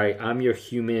 right? I'm your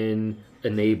human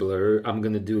enabler. I'm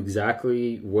going to do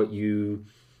exactly what you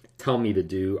tell me to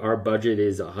do. Our budget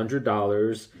is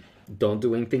 $100. Don't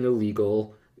do anything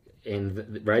illegal."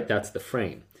 And right, that's the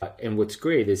frame. And what's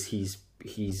great is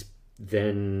he's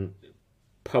then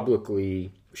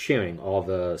publicly sharing all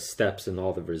the steps and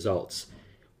all the results.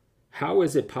 How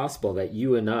is it possible that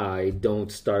you and I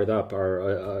don't start up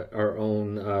our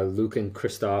own Luke and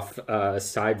Krzysztof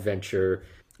side venture,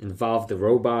 involve the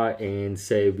robot, and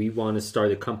say we want to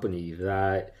start a company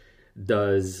that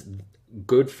does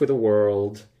good for the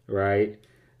world, right?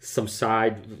 Some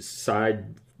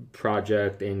side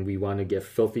project, and we want to get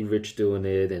filthy rich doing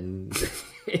it and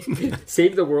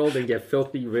save the world and get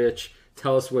filthy rich.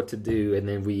 Tell us what to do, and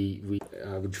then we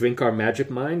drink our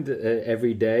Magic Mind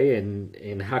every day,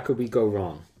 and how could we go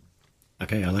wrong?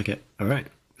 Okay, I like it. All right,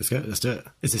 let's go. Let's do it.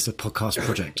 Is this a podcast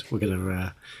project? We're going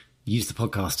to use the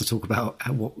podcast to talk about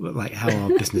how our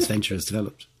business venture has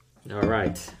developed. All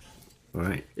right.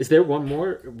 Is there one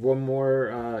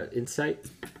more insight?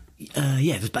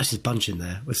 Yeah, there's actually a bunch in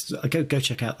there. Go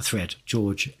check out the thread,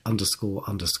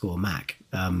 George__Mac.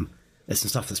 There's some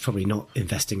stuff that's probably not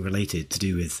investing related to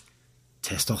do with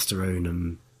testosterone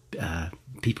and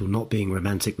people not being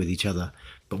romantic with each other.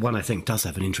 But one I think does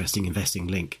have an interesting investing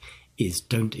link is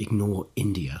don't ignore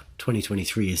India.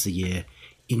 2023 is the year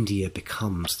India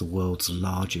becomes the world's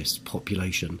largest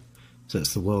population. So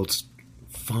it's the world's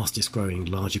fastest growing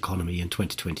large economy in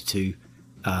 2022.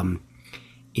 In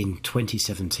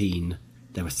 2017,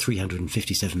 there were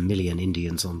 357 million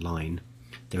Indians online.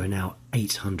 There are now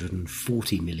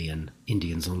 840 million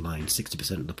Indians online,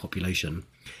 60% of the population.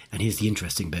 And here's the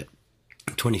interesting bit.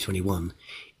 In 2021,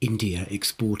 India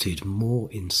exported more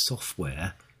in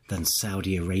software than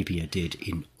Saudi Arabia did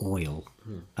in oil,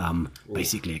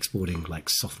 basically exporting like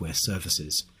software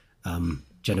services,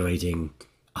 generating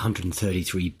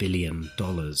 $133 billion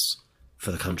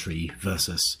for the country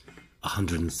versus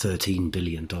 $113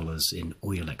 billion in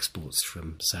oil exports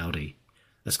from Saudi.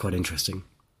 That's quite interesting.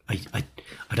 I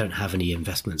don't have any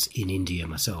investments in India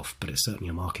myself, but it's certainly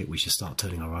a market we should start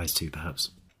turning our eyes to,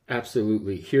 perhaps.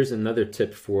 Absolutely. Here's another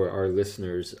tip for our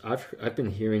listeners. I've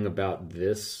been hearing about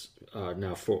this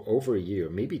now for over a year,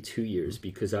 maybe 2 years,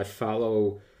 because I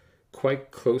follow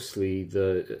quite closely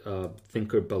the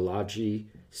thinker Balaji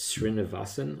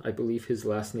Srinivasan, I believe his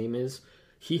last name is.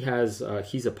 He's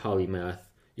a polymath.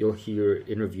 You'll hear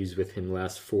interviews with him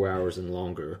last 4 hours and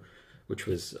longer, which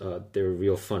was they're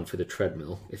real fun for the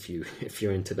treadmill if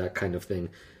you're into that kind of thing.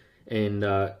 And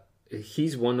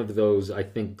he's one of those, I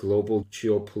think, global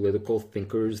geopolitical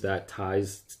thinkers that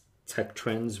ties tech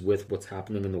trends with what's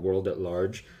happening in the world at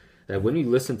large. That when you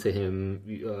listen to him,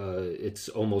 it's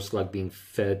almost like being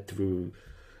fed through,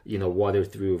 water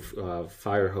through a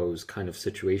fire hose kind of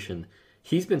situation.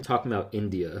 He's been talking about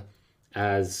India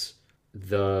as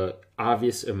the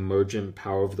obvious emergent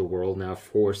power of the world now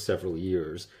for several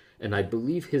years. And I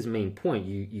believe his main point,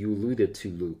 you alluded to,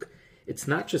 Luke, it's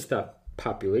not just that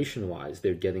population-wise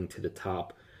they're getting to the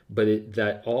top, but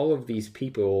that all of these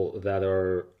people that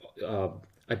are,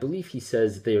 I believe he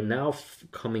says, they're now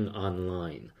coming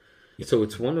online. Yep. So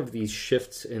it's one of these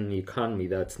shifts in the economy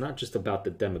that's not just about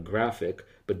the demographic,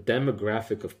 but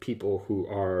demographic of people who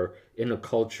are in a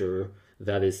culture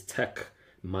that is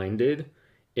tech-minded,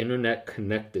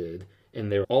 internet-connected,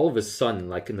 and they're all of a sudden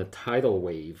like in a tidal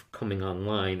wave coming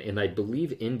online. And I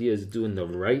believe India is doing the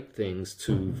right things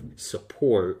to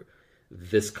support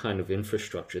this kind of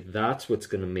infrastructure. That's what's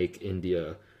going to make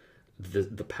India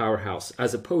the powerhouse,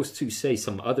 as opposed to, say,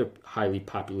 some other highly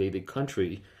populated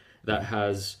country that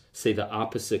has, say, the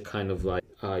opposite kind of like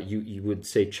you would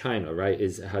say China, right,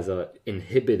 has a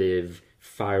inhibitive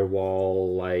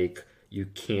firewall, like you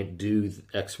can't do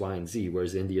X, Y, and Z,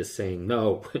 whereas India is saying,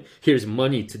 no, here's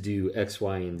money to do X,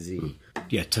 Y, and Z.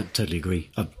 Yeah, totally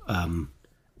agree.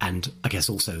 And I guess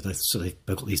also they've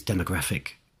got these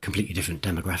completely different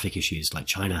demographic issues. Like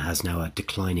China has now a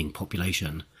declining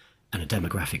population and a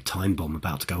demographic time bomb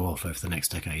about to go off over the next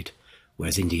decade,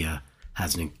 whereas India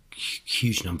has a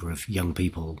huge number of young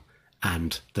people,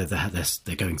 and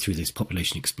they're going through this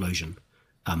population explosion.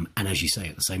 And as you say,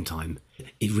 at the same time,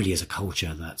 it really is a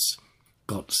culture that's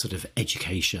got sort of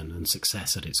education and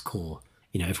success at its core.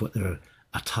 You know, there are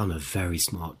a ton of very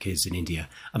smart kids in India.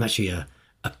 I'm actually a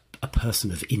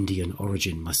person of Indian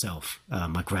origin myself.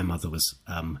 My grandmother was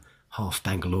half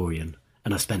Bangalorean,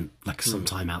 and I spent like some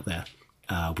time out there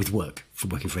with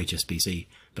working for HSBC.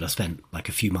 But I spent like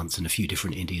a few months in a few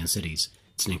different Indian cities.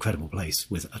 It's an incredible place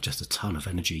with just a ton of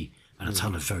energy and a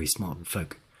ton of very smart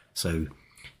folk. So,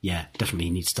 yeah, definitely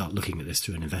need to start looking at this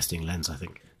through an investing lens, I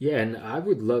think. Yeah, and I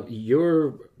would love,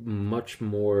 you're much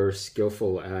more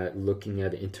skillful at looking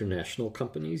at international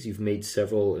companies. You've made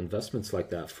several investments like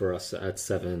that for us at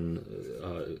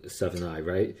 7i,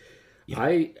 right? Yeah.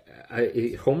 I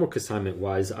homework assignment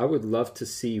wise, I would love to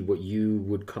see what you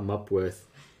would come up with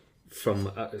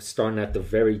from starting at the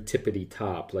very tippity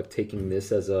top, like taking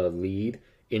this as a lead,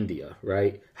 India,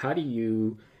 right? How do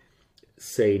you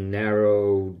say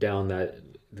narrow down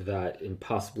that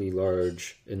impossibly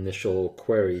large initial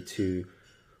query to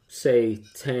say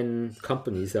 10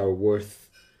 companies that are worth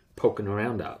poking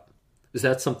around at? Is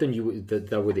that something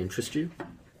that would interest you?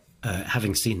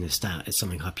 Having seen this stat, it's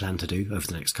something I plan to do over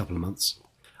the next couple of months.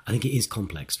 I think it is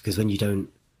complex because when you don't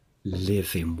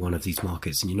live in one of these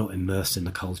markets and you're not immersed in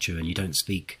the culture and you don't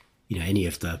speak, any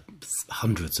of the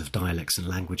hundreds of dialects and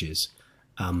languages,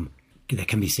 there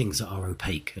can be things that are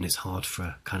opaque and it's hard for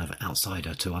a kind of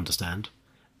outsider to understand.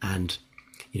 And,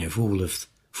 for all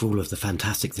of the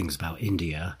fantastic things about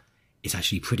India, it's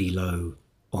actually pretty low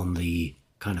on the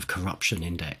kind of corruption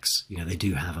index. They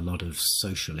do have a lot of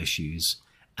social issues.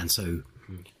 And so,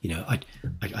 I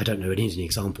don't know an Indian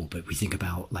example, but we think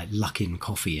about like Luckin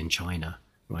Coffee in China,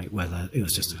 right? Where it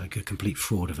was just like a complete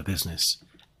fraud of a business.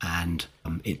 And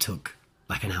it took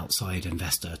like an outside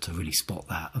investor to really spot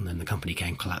that. And then the company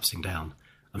came collapsing down.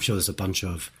 I'm sure there's a bunch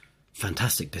of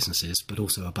fantastic businesses, but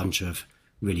also a bunch of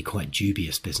really quite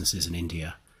dubious businesses in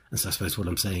India. And so I suppose what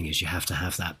I'm saying is you have to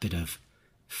have that bit of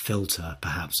filter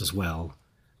perhaps as well.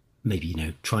 Maybe,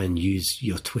 try and use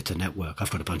your Twitter network.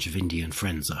 I've got a bunch of Indian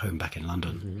friends at home back in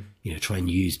London. Try and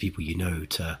use people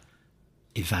to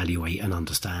evaluate and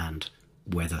understand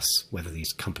whether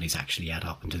these companies actually add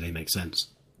up and do they make sense.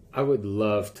 I would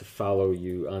love to follow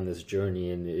you on this journey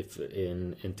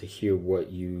and to hear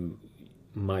what you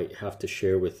might have to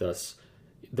share with us.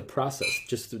 The process,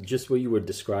 just what you were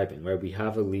describing, right? We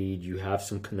have a lead, you have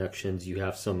some connections, you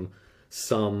have some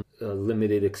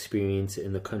limited experience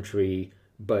in the country,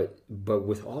 but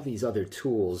with all these other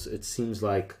tools, it seems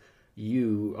like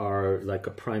you are like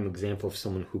a prime example of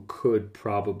someone who could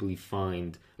probably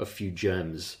find a few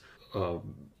gems.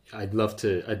 I'd love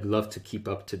to keep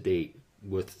up to date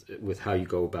with how you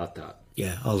go about that.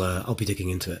 Yeah, I'll be digging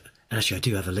into it. And actually, I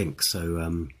do have a link.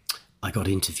 So I got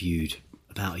interviewed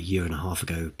about a year and a half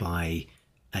ago by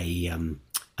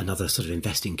another sort of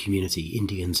investing community,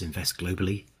 Indians Invest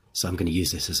Globally. So I'm going to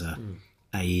use this as a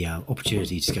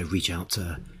opportunity to go reach out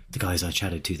to the guys I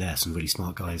chatted to there, some really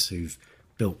smart guys who've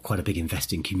built quite a big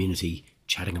investing community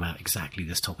chatting about exactly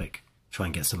this topic, try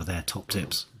and get some of their top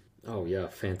tips. Oh yeah,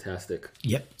 fantastic.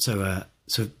 Yep.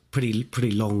 So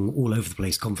pretty long, all over the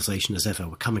place conversation as ever.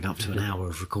 We're coming up to an hour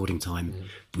of recording time.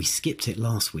 We skipped it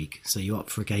last week. So you up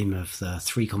for a game of the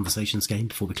 3 conversations game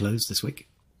before we close this week?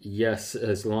 Yes,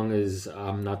 as long as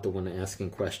I'm not the one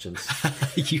asking questions.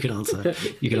 You can answer.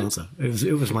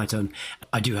 It was my turn.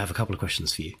 I do have a couple of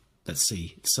questions for you. Let's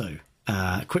see. So,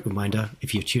 quick reminder,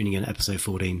 if you're tuning in at episode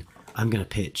 14, I'm going to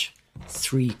pitch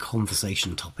 3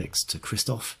 conversation topics to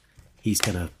Krzysztof. He's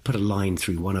going to put a line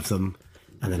through one of them,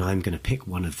 and then I'm going to pick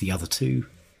one of the other 2,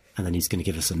 and then he's going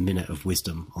to give us a minute of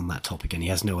wisdom on that topic, and he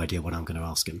has no idea what I'm going to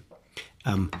ask him.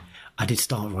 I did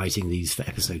start writing these for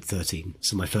episode 13,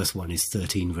 so my first one is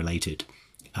 13 related.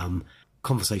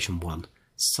 Conversation 1.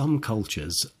 Some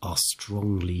cultures are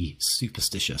strongly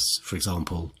superstitious. For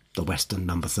example, the Western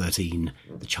number 13,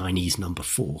 the Chinese number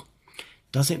 4.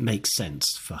 Does it make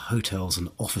sense for hotels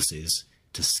and offices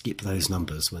to skip those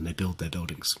numbers when they build their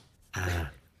buildings?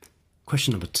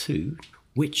 Question number 2.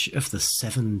 Which of the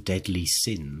 7 deadly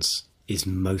sins is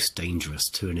most dangerous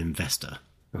to an investor?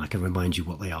 And I can remind you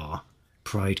what they are.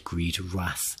 Pride, greed,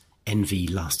 wrath, envy,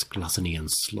 lust, gluttony,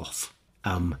 and sloth.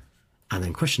 And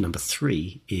then question number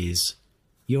 3 is,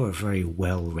 you're a very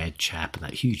well-read chap, and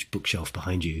that huge bookshelf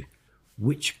behind you,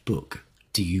 which book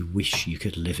do you wish you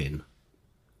could live in?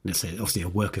 Let's say, obviously, a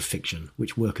work of fiction.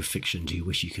 Which work of fiction do you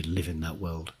wish you could live in that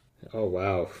world? Oh,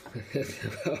 wow.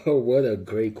 Oh, what a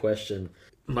great question.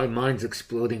 My mind's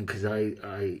exploding because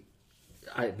I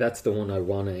that's the one I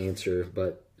want to answer,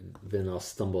 but then I'll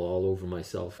stumble all over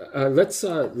myself. Let's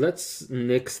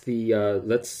nix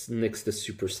the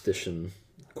superstition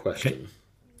question. Okay.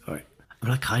 All right. I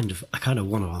mean, I kind of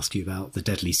want to ask you about the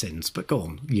deadly sins, but go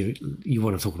on. You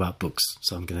want to talk about books,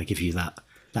 so I'm going to give you that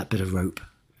bit of rope.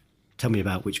 Tell me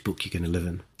about which book you're going to live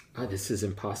in. Oh, this is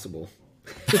impossible.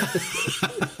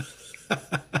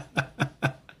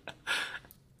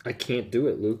 I can't do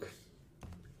it, Luke.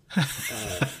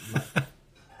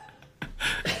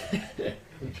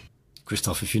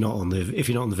 Krzysztof, if you're not on the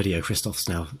video, Krzysztof's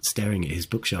now staring at his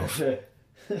bookshelf,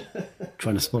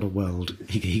 trying to spot a world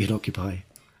he can occupy.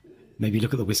 Maybe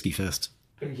look at the whiskey first.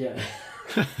 Yeah.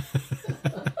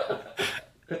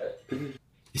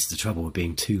 It's the trouble with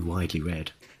being too widely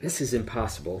read. This is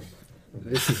impossible.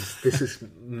 This is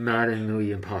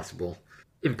maddeningly impossible.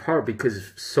 In part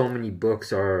because so many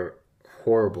books are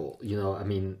horrible. I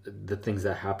mean, the things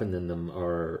that happen in them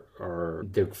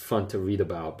they're fun to read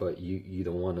about, but you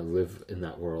don't want to live in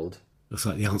that world. Looks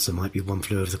like the answer might be One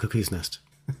Flew Over the Cuckoo's Nest.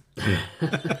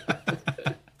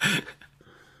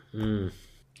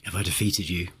 Have I defeated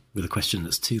you with a question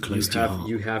that's too close to your heart?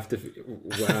 You have to.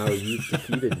 Wow, you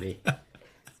defeated me.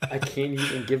 I can't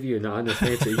even give you an honest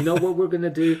answer. You know what we're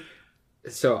gonna do?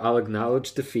 So I'll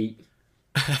acknowledge defeat.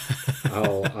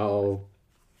 I'll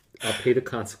pay the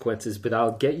consequences, but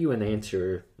I'll get you an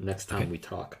answer next time we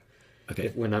talk.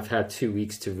 Okay. When I've had 2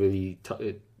 weeks to really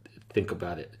think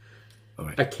about it. All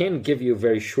right. I can give you a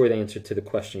very short answer to the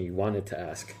question you wanted to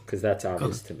ask, because that's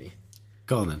obvious to me.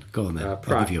 Go on then. I'll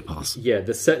give you a pass. Yeah,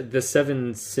 the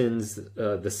 7 sins,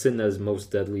 the sin that is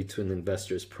most deadly to an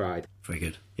investor is pride. Very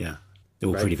good. Yeah. They're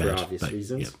all pretty bad. For obvious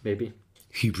reasons, maybe.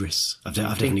 Hubris. I've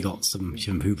definitely got some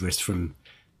hubris from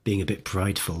being a bit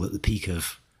prideful at the peak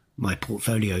of my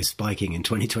portfolio spiking in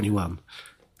 2021.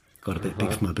 Got a bit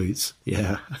big for my boots.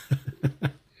 Yeah.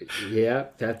 Yeah,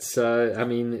 that's,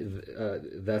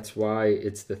 that's why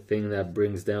it's the thing that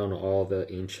brings down all the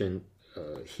ancient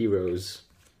heroes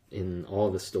in all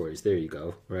the stories. There you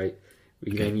go, right?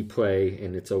 Read any play,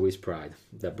 and it's always pride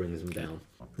that brings them down.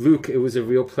 Luke, it was a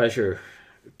real pleasure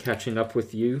catching up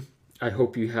with you. I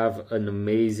hope you have an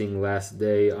amazing last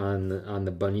day on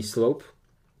the bunny slope.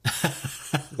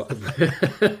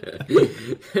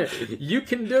 You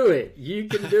can do it.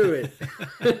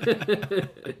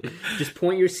 Just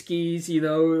point your skis,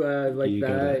 like you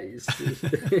that.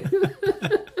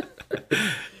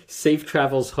 Safe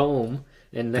travels home.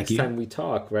 And next time we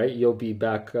talk, right, you'll be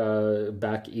back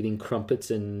eating crumpets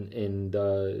and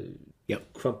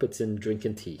crumpets and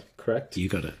drinking tea, correct? You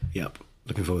got it. Yep.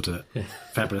 Looking forward to it.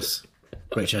 Fabulous.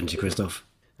 Great chatting to you, Krzysztof.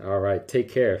 All right.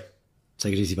 Take care.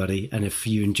 Take it easy, buddy. And if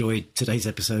you enjoyed today's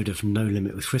episode of No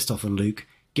Limit with Krzysztof and Luke,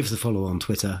 give us a follow on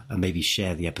Twitter and maybe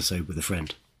share the episode with a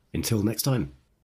friend. Until next time.